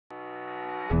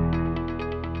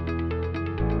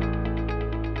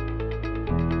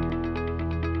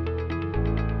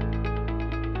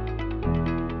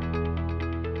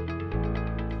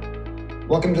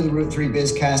Welcome to the Route 3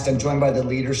 Bizcast. I'm joined by the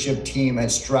leadership team at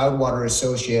Stroudwater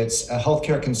Associates, a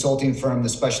healthcare consulting firm that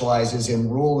specializes in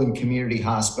rural and community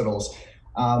hospitals.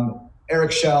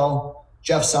 Eric Schell,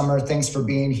 Jeff Sommer, thanks for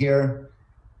being here.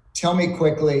 Tell me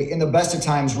quickly, in the best of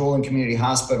times, rural and community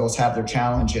hospitals have their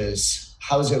challenges.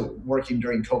 How's it working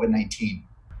during COVID-19?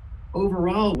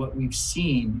 Overall, what we've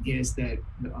seen is that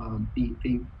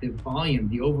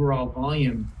the overall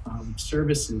volume of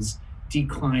services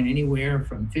decline anywhere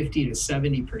from 50 to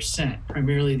 70%,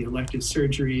 primarily the elective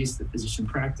surgeries, the physician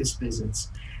practice visits,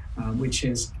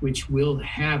 which will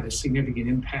have a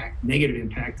significant negative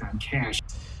impact on cash.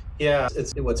 Yeah,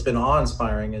 what's been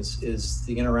awe-inspiring is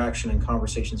the interaction and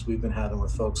conversations we've been having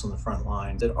with folks on the front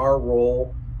line. That our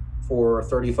role for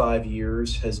 35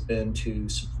 years has been to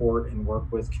support and work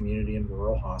with community and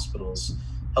rural hospitals,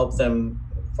 help them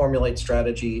formulate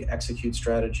strategy, execute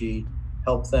strategy,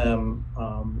 help them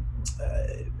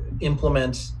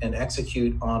implement and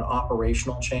execute on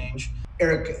operational change.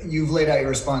 Eric, you've laid out your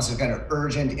response as kind of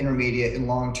urgent, intermediate, and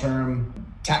long-term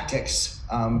tactics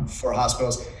for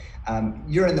hospitals.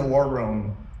 You're in the war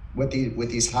room with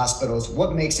these hospitals.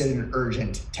 What makes it an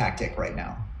urgent tactic right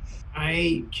now?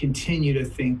 I continue to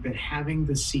think that having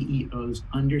the CEOs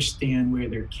understand where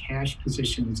their cash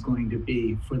position is going to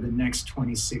be for the next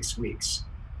 26 weeks,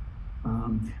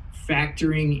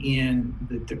 factoring in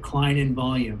the decline in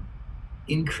volume,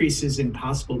 increases in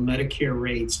possible Medicare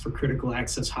rates for critical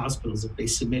access hospitals if they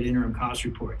submit interim cost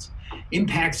reports,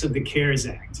 impacts of the CARES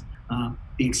Act,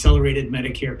 the accelerated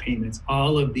Medicare payments,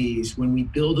 all of these, when we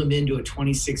build them into a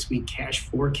 26-week cash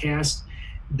forecast,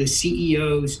 the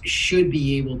CEOs should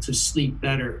be able to sleep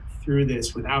better through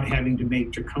this without having to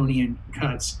make draconian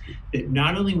cuts that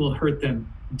not only will hurt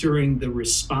them during the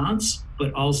response,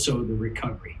 but also the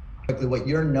recovery. What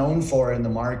you're known for in the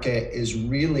market is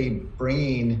really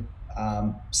bringing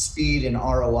speed and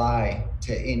ROI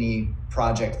to any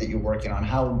project that you're working on.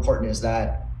 How important is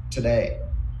that today?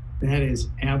 That is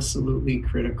absolutely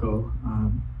critical.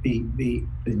 The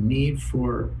need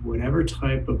for whatever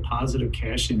type of positive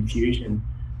cash infusion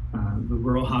the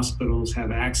rural hospitals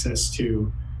have access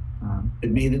to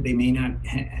that they may not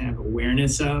have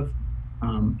awareness of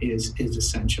is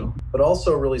essential. But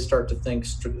also really start to think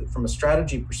from a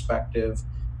strategy perspective,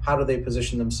 how do they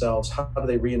position themselves? How do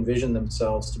they re-envision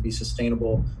themselves to be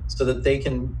sustainable so that they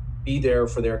can be there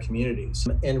for their communities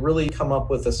and really come up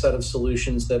with a set of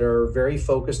solutions that are very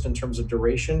focused in terms of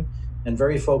duration and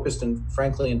very focused and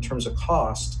frankly in terms of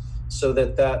cost, so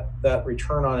that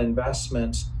return on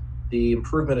investment, the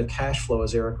improvement of cash flow,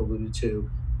 as Eric alluded to,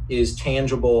 is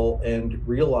tangible and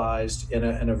realized in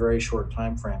a very short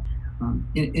time frame.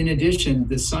 In addition,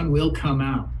 the sun will come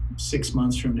out 6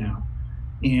 months from now,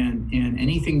 and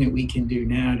anything that we can do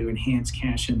now to enhance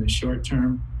cash in the short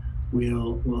term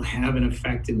will have an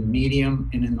effect in the medium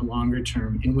and in the longer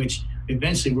term, in which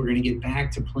eventually we're going to get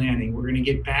back to planning. We're going to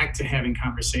get back to having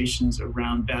conversations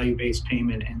around value-based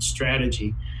payment and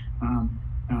strategy.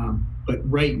 But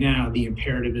right now, the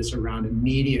imperative is around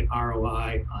immediate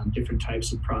ROI on different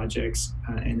types of projects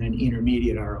and then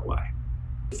intermediate ROI.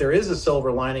 If there is a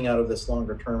silver lining out of this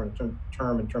longer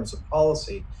term in terms of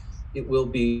policy, it will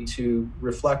be to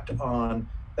reflect on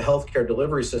the healthcare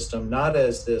delivery system, not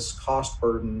as this cost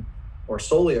burden or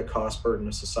solely a cost burden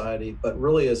to society, but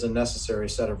really as a necessary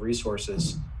set of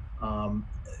resources,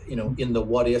 in the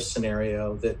what if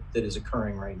scenario that is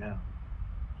occurring right now.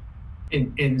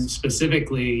 And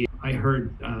specifically, I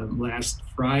heard last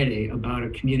Friday about a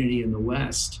community in the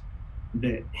West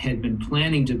that had been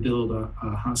planning to build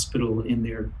a hospital in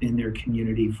their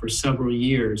community for several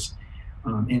years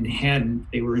and hadn't.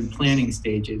 They were in planning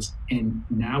stages. And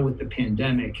now with the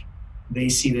pandemic, they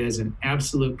see that as an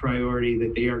absolute priority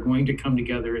that they are going to come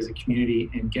together as a community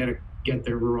and get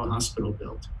their rural hospital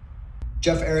built.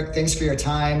 Jeff, Eric, thanks for your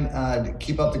time.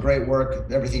 Keep up the great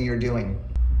work, everything you're doing.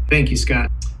 Thank you,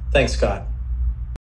 Scott. Thanks, Scott.